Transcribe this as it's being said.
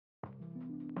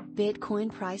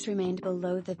Bitcoin price remained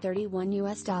below the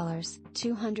 $31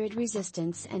 200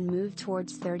 resistance and moved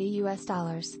towards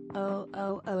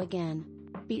 $30 again.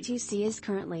 BTC is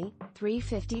currently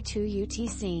 352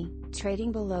 UTC,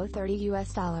 trading below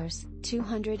 $30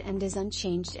 200 and is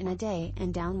unchanged in a day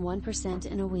and down 1%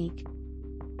 in a week.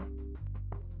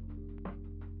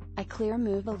 A clear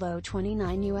move below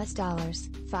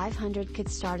 $29 500 could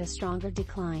start a stronger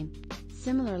decline.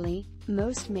 Similarly,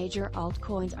 most major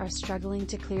altcoins are struggling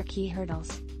to clear key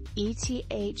hurdles.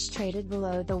 ETH traded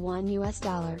below the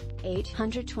 $1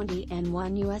 820 and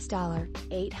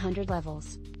 $1 800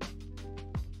 levels.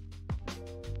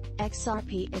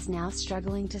 XRP is now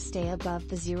struggling to stay above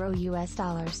the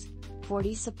 $0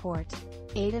 40 support.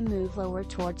 ADA move lower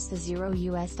towards the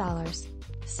 $0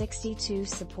 62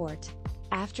 support.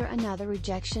 After another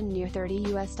rejection near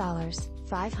 $30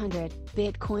 500,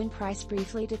 Bitcoin price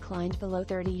briefly declined below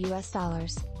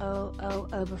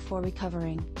 $30 before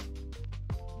recovering.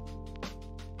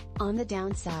 On the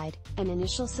downside, an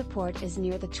initial support is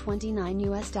near the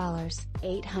 $29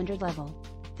 800 level.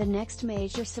 The next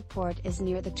major support is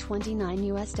near the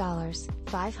 $29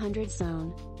 500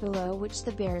 zone, below which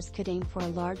the bears could aim for a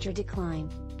larger decline.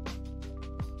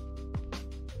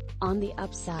 On the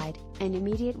upside, an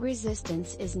immediate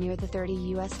resistance is near the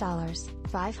 $30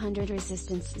 500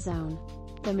 resistance zone.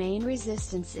 The main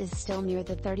resistance is still near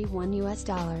the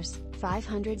 $31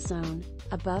 500 zone,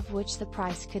 above which the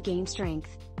price could gain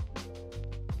strength.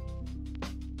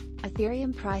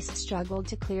 Ethereum price struggled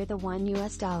to clear the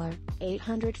 $1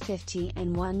 850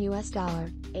 and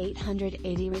 $1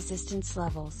 880 resistance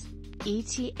levels.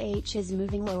 ETH is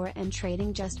moving lower and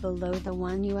trading just below the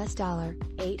 $1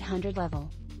 800 level.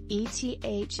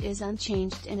 ETH is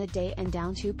unchanged in a day and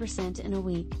down 2% in a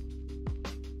week.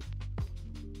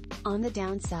 On the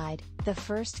downside, the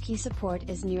first key support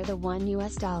is near the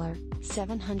 $1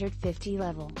 750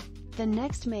 level. The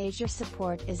next major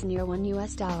support is near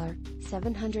 $1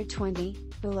 720,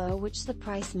 below which the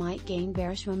price might gain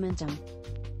bearish momentum.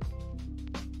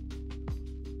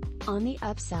 On the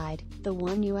upside, the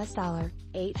 $1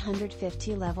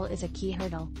 850 level is a key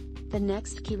hurdle. The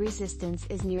next key resistance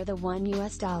is near the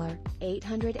 $1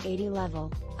 880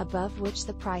 level, above which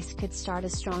the price could start a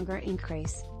stronger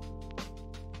increase.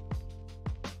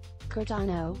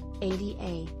 Cardano,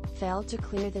 ADA, failed to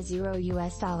clear the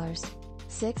 $0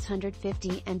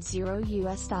 650 and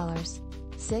 $0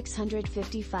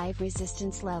 655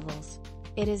 resistance levels.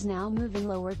 It is now moving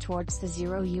lower towards the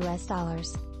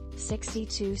 $0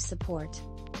 62 support.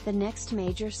 The next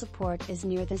major support is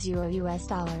near the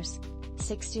 $0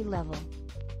 60 level.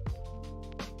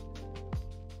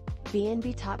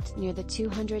 BNB topped near the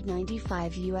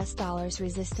 $295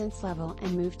 resistance level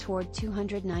and moved toward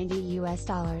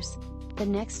 $290. The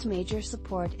next major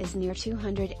support is near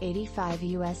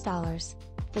 $285.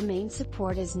 The main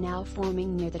support is now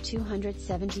forming near the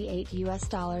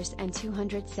 $278 and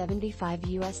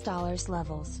 $275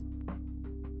 levels.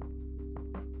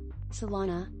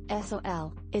 Solana,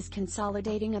 SOL, is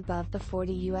consolidating above the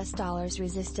 $40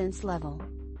 resistance level.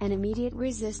 An immediate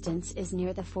resistance is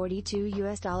near the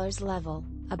 $42 level,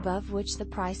 above which the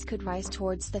price could rise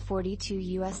towards the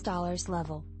 $42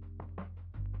 level.